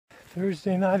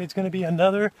Thursday night. It's going to be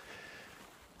another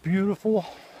beautiful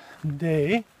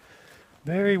day.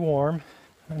 Very warm.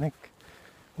 I think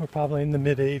we're probably in the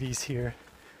mid-80s here.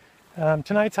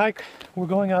 Tonight's hike, we're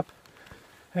going up.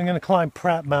 I'm going to climb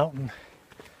Pratt Mountain.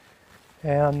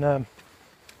 And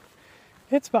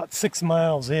it's about 6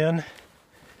 miles in.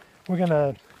 We're going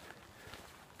to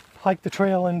hike the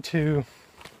trail into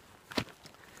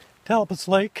Talipus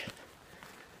Lake.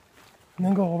 And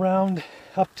then go around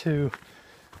up to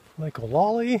Lake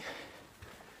Olali.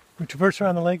 We traverse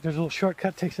around the lake. There's a little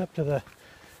shortcut takes up to the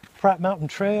Pratt Mountain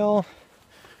Trail.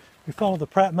 We follow the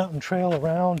Pratt Mountain Trail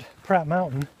around Pratt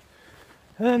Mountain.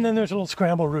 And then there's a little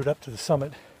scramble route up to the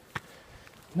summit.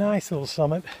 Nice little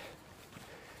summit.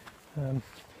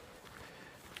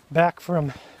 Back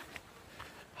from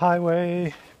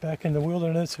highway, back in the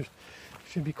wilderness. It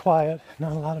should be quiet,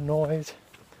 not a lot of noise.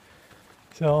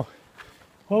 So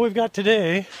what we've got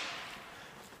today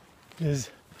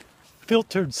is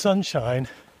filtered sunshine.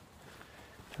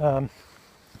 They've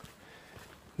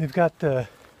got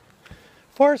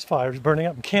forest fires burning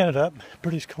up in Canada,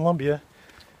 British Columbia,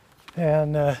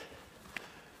 and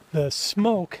the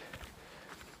smoke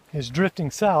is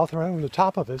drifting south right over the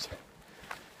top of us.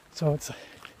 So it's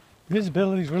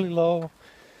visibility is really low.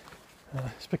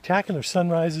 Spectacular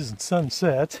sunrises and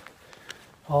sunsets,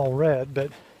 all red,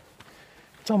 but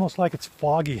it's almost like it's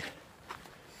foggy.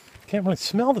 Can't really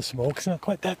smell the smoke, it's not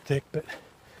quite that thick, but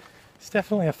it's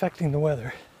definitely affecting the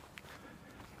weather.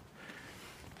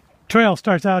 Trail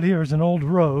starts out here as an old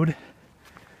road,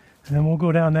 and then we'll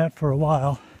go down that for a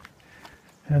while,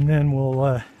 and then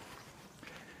we'll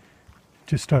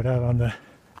just start out on the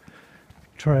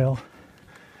trail.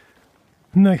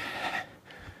 And the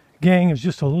gang is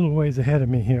just a little ways ahead of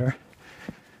me here,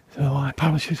 so I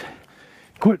probably should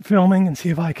quit filming and see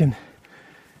if I can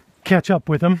catch up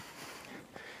with them.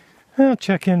 I'll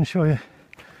check in and show you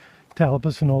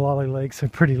Talipus and Olali lakes. They're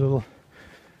pretty little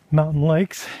mountain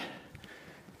lakes,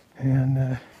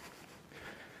 and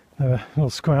the little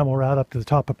scramble route up to the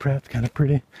top of Pratt's kind of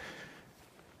pretty.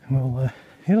 Well,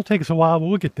 it'll take us a while, but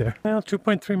we'll get there. Now,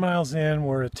 2.3 miles in,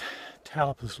 we're at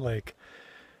Talipus Lake.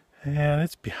 And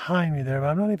it's behind me there, but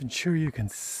I'm not even sure you can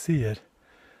see it.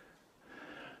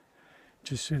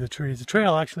 Just through the trees. The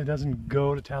trail actually doesn't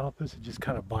go to Talipus, it just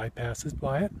kind of bypasses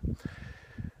by it.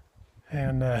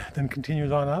 And then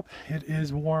continues on up. It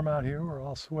is warm out here, we're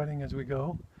all sweating as we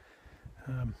go.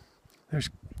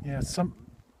 There's some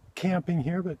camping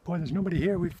here, but boy, there's nobody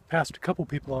here. We've passed a couple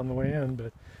people on the way in,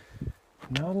 but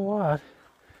not a lot.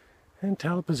 And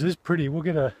Talipus is pretty. We'll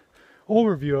get a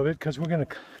overview of it because we're going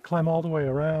to climb all the way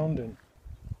around, and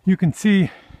you can see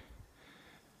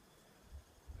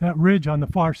that ridge on the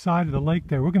far side of the lake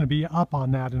there. We're going to be up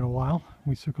on that in a while.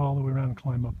 We circle all the way around and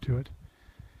climb up to it.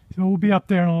 So we'll be up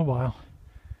there in a little while.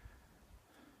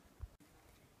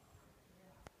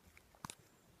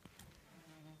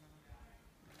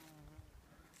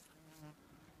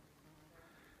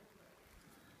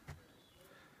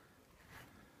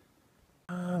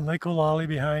 Lake Olali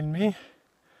behind me.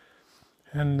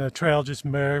 And the trail just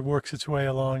works its way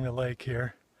along the lake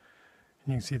here.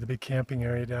 And you can see the big camping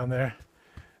area down there.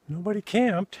 Nobody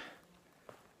camped.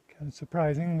 Kind of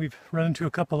surprising. We've run into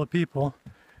a couple of people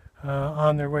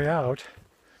on their way out,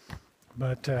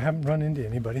 but haven't run into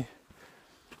anybody.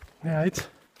 Yeah,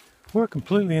 we're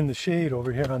completely in the shade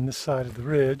over here on this side of the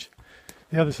ridge.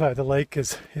 The other side of the lake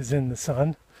is in the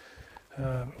sun.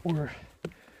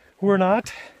 We're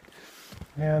not.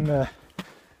 And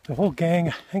the whole gang,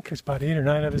 I think there's about 8 or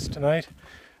 9 of us tonight.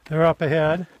 They're up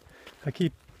ahead. I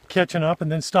keep catching up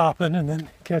and then stopping, and then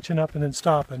catching up and then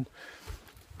stopping.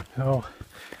 So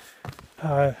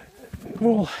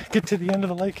we'll get to the end of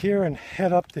the lake here and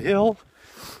head up the hill,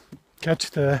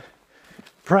 catch the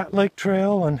Pratt Lake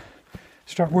Trail, and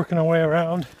start working our way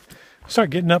around. Start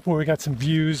getting up where we got some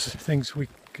views, things we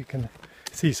can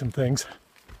see some things.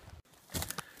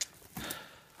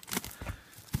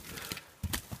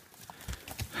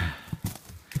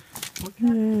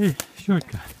 Yay,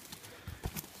 shortcut.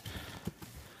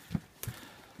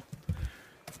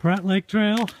 Pratt Lake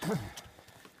Trail.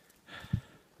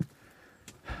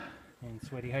 And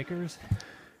sweaty hikers.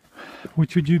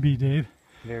 Which would you be, Dave?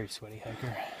 Very sweaty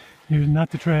hiker. You're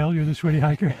not the trail, you're the sweaty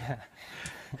hiker?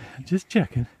 Just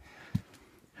checking.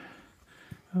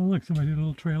 Oh look, somebody did a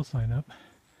little trail sign up,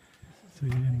 so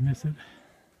you didn't miss it.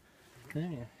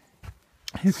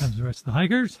 Here comes the rest of the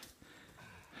hikers.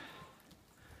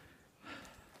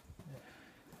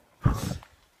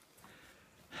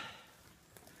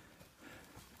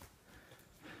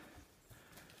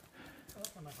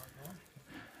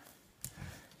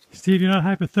 Steve, you're not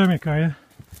hypothermic, are you?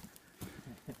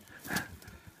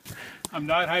 I'm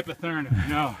not hypothermic,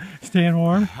 no. Staying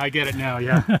warm? I get it now,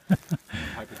 yeah.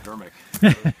 Hypodermic.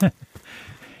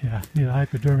 Yeah, need a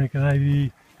hypodermic and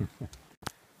IV.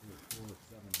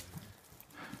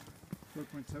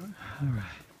 4.7. All right.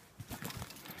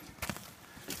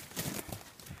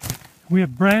 We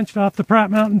have branched off the Pratt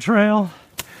Mountain Trail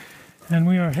and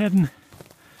we are heading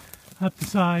up the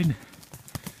side.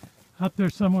 Up there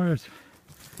somewhere is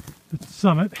the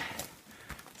summit.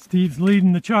 Steve's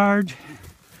leading the charge.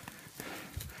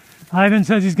 Ivan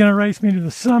says he's going to race me to the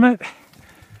summit.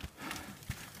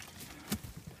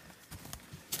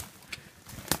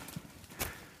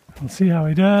 We'll see how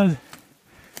he does.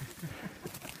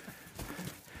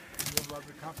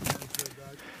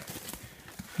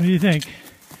 What do you think?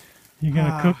 You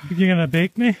gonna cook? You gonna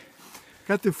bake me?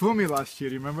 Got to fool me last year,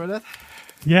 you remember that?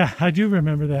 Yeah, I do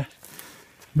remember that.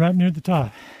 Right near the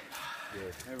top.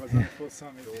 Yeah, it was on full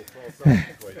summit.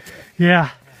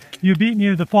 Yeah, you beat me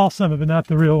to the false summit, but not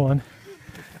the real one.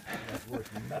 That's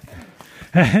worth nothing.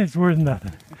 It's worth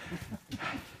nothing.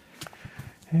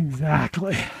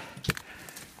 Exactly.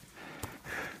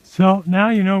 So now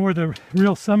you know where the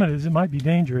real summit is. It might be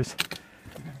dangerous.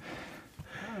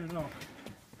 I don't know.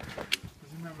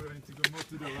 Just remember I need to go more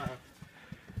to the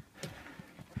left.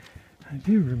 I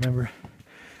do remember.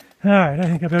 All right, I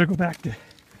think I better go back to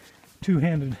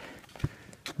two-handed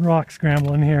rock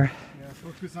scrambling here. Yeah,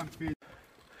 focus on feet.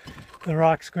 The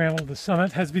rock scramble to the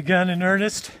summit has begun in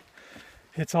earnest.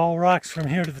 It's all rocks from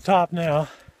here to the top now.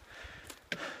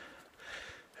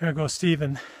 There goes Steve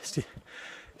and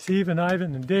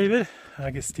Ivan and David. I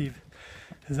guess Steve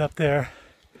is up there.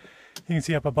 You can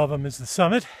see up above him is the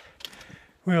summit.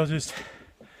 We'll just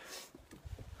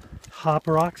hop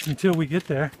rocks until we get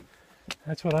there.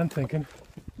 That's what I'm thinking.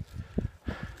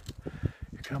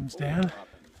 Here comes Dan.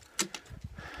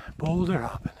 Boulder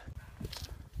hopping.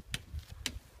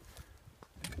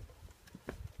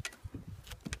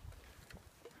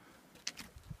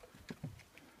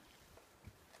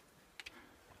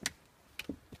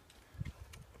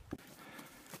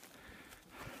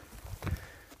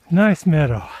 Nice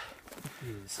meadow.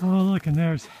 Oh, look, and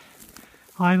there's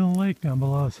Island Lake down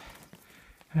below us.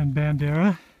 And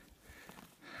Bandera.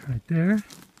 Right there.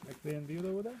 Like the view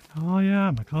over there? Oh,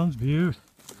 yeah, McClellan's Butte.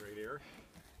 Right here.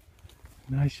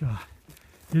 Nice shot.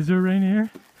 Is there rain here?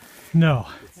 No.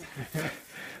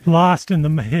 Lost in the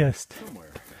mist.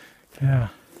 Somewhere. Yeah.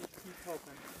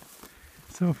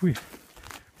 So if we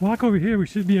walk over here, we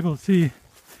should be able to see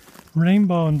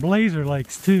Rainbow and Blazer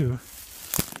lakes too.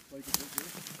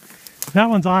 That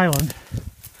one's Island.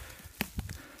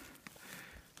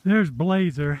 There's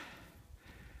Blazer.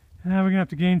 Now we're going to have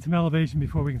to gain some elevation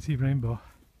before we can see Rainbow.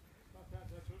 That's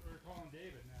what we're calling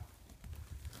David now.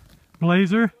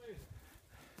 Blazer?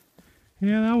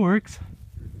 Yeah, that works.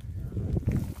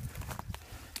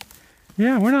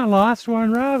 Yeah, we're not lost. We're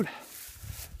en route.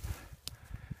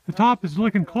 The top is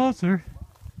looking closer.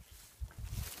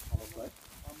 Almost like?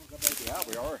 Yeah,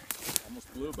 we are.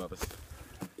 Almost blue above us.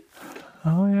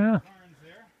 Oh, yeah.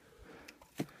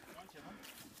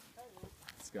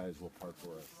 These guys will park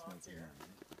for us once again.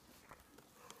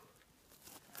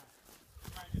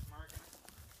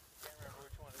 Can't remember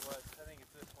which one it was. I think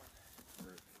it's this one.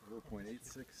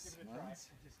 4.86 miles.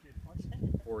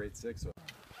 486.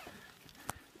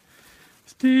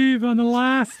 Steve on the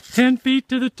last 10 feet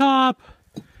to the top.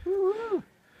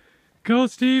 Go,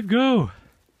 Steve, go.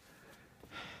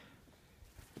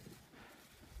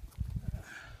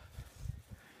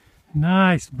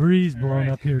 Nice breeze blowing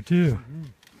up here too.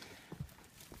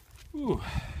 Ooh,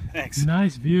 thanks.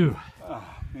 Nice view. Oh,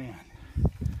 man.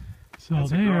 So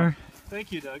That's a there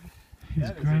Thank you, Doug.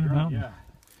 is Granite Mountain. Yeah.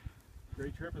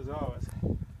 Great trip as always.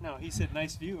 No, he said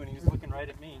nice view and he was looking right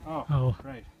at me. Oh,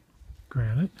 Right.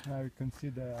 granite. Now we can see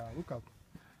the lookout.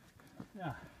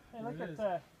 Yeah. Hey, look There it at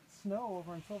the snow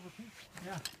over in Silver Peak.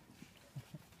 Yeah.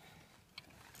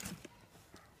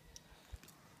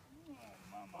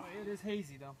 Oh, it is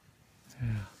hazy though. Yeah.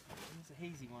 It's a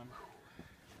hazy one.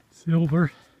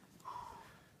 Silver.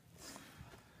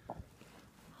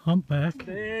 Humpback.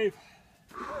 Dave!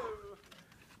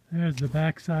 There's the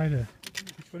backside of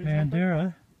Which one is humpback?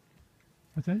 Bandera.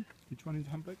 What's that? Which one is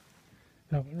humpback?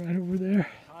 That one right over there.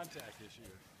 Contact issue.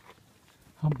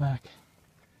 Humpback.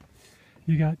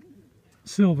 You got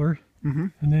silver, Mm-hmm.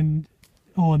 and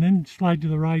then slide to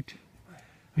the right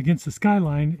against the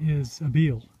skyline is a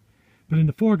beal. But in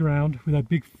the foreground, with that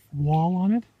big wall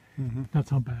on it, that's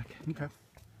humpback. Okay.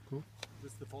 Cool.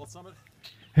 This is the false summit?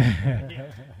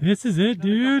 This is it, Another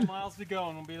dude. couple miles to go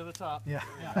and we'll be to the top. Yeah.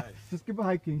 Nice. Just keep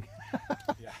hiking.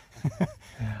 Yeah.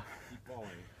 Yeah. Keep falling.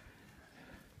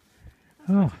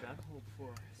 Oh,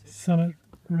 summit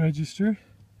register.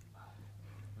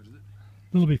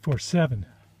 little before 7.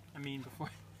 I mean, before.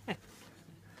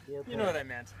 You know what I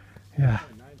meant. Yeah.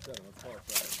 9-7. Let's call it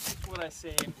 5. What I say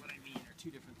and what I mean are two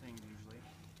different things usually.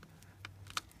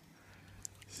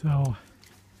 So,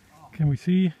 can we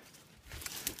see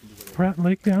Pratt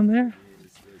Lake down there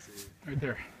Right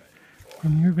there.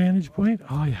 from your vantage point?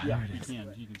 Oh yeah, there it is.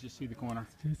 You can just see the corner.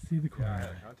 Just see the Yeah, I corner. had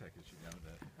a contact issue down at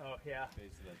that Oh, yeah.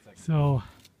 base of that second. So,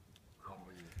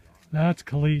 that's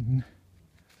Caledon.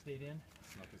 Stayed in.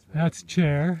 That's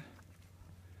Chair.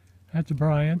 That's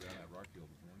Bryant. Down at Rockfield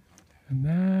with one contact. And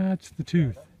that's the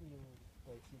Tooth.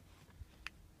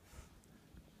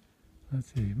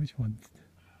 Let's see, which one's...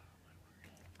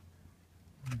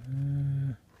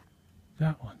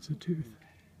 that one's the Tooth.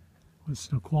 With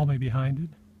Snoqualmie behind it.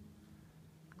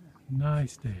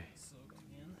 Nice day.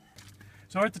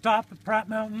 So we're at the top of Pratt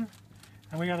Mountain,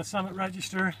 and we got a summit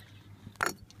register.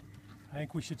 I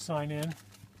think we should sign in.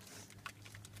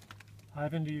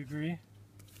 Ivan, do you agree?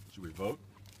 Should we vote?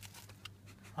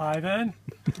 Ivan?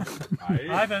 Aye.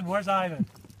 Ivan, where's Ivan?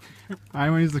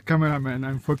 Ivan is the cameraman.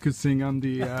 I'm focusing on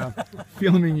the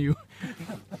filming you.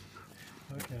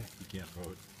 Okay. You can't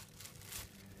vote.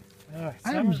 All right,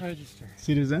 I am- summit register.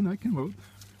 Citizen, I can vote.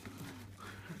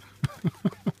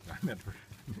 I meant for,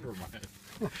 never mind.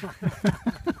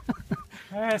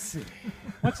 Let's see.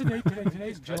 What's the date today?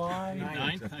 Today's July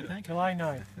 9th, I think. July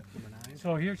 9th.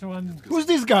 So here's the one, Who's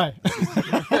this guy?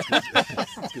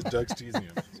 Because Doug's teasing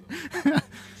him. So.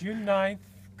 June 9th,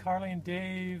 Carly and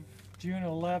Dave, June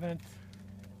 11th,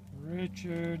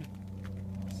 Richard,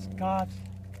 Scott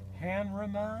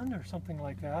Hanraman or something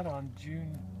like that on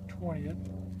June 20th,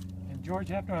 and George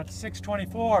Hefner on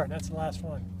 6/24, and that's the last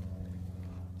one.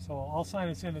 So I'll sign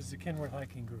us in as the Kenworth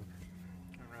Hiking Group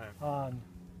All right. on,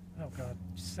 oh God,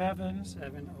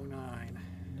 7/9/15.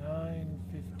 I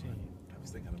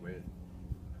was thinking the way it,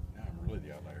 now I'm really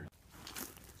the outlier.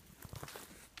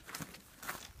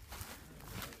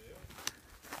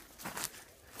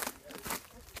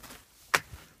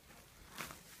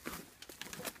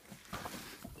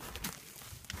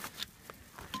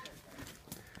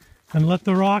 And let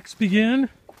the rocks begin.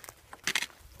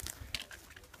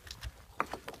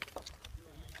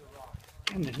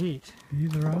 And the heat. See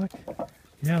the rock?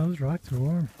 Yeah, those rocks are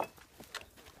warm.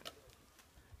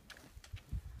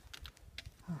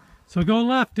 So go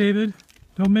left, David.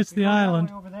 Don't miss the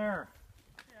island. Over there.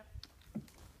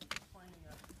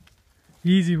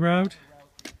 Easy route.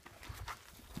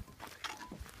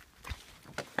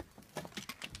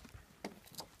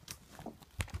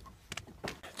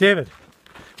 David,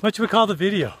 what should we call the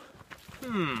video?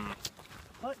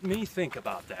 Let me think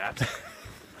about that.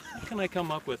 What can I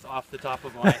come up with off the top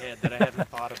of my head that I hadn't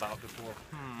thought about before?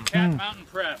 Pratt Mountain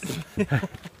Press.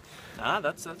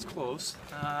 That's close.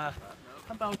 How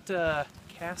about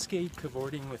Cascade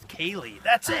cavorting with Kaylee?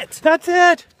 That's it! That's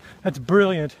it! That's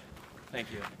brilliant.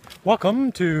 Thank you.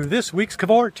 Welcome to this week's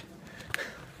cavort.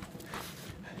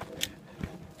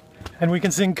 And we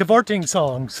can sing cavorting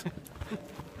songs.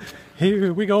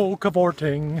 Here we go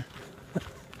cavorting.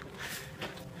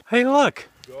 Hey look,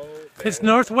 it's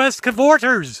Northwest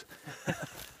Cavorters.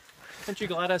 Aren't you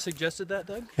glad I suggested that,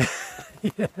 Doug?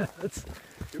 Yes.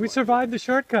 We survived the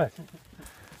shortcut.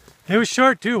 It was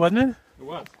short too, wasn't it? It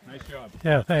was. Nice job.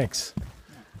 Yeah, thanks.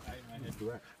 I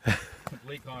had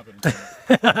complete confidence.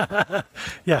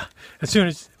 Yeah, as soon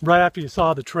as, right after you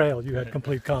saw the trail, you had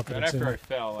complete Right confidence in after I it.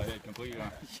 fell, I had complete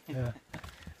confidence. Yeah.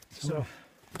 So,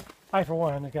 I for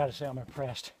one, I gotta say I'm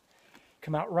impressed.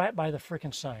 Come out right by the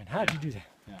frickin' sign. How'd you do that?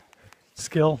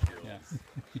 Skill, Yes.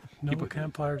 no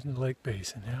campfires in the lake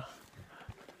basin, yeah.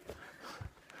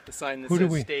 The sign that Who do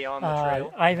says we- stay on the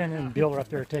trail. Ivan and Bill are up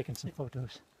there taking some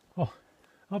photos Of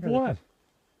Really what?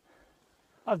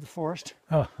 of the forest.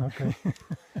 Oh, okay.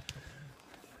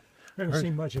 I haven't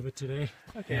seen much of it today.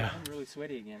 Okay, Yeah. I'm really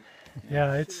sweaty again.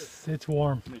 Yeah, it's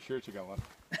warm. How many shirts you got left?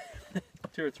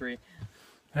 2 or 3.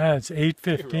 Yeah, it's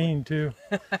 8:15 too.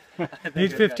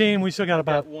 8:15. We still got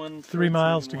about. Got one 3 short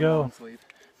miles sleeve to and one go. long sleeve.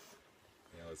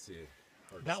 Yeah, let's see.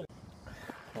 Hard to That say.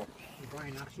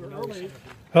 Brian actually knows.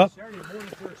 Oh, Saturday morning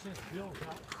first since Bill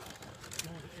got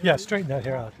yeah, straighten that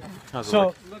hair out. How's it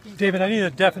So, look? David, I need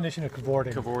a definition of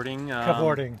cavorting. Cavorting.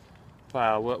 Cavorting.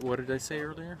 Wow, what did I say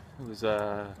earlier? It was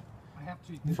I have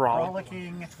to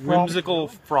frolicking, whimsical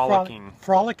frolicking.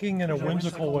 Frolicking in a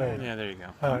whimsical way. Yeah, there you go.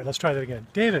 All right, let's try that again.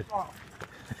 David,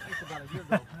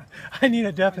 I need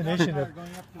a definition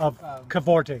of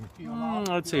cavorting.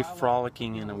 I'd say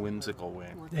frolicking in a whimsical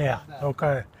way. Yeah,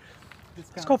 okay.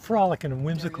 Let's go frolic in a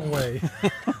whimsical way.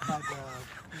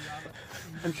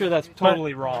 I'm sure that's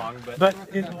totally wrong, but But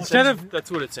instead of, that's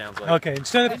what it sounds like. okay,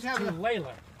 instead of, to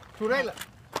Layla.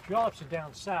 Jollops are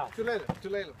down south. Too late,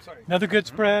 sorry. Another good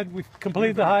spread. We've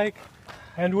completed the hike,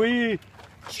 and we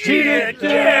cheated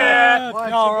death!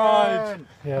 All right.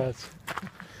 Yes.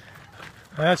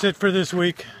 That's it for this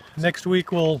week. Next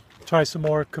week we'll try some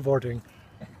more cavorting.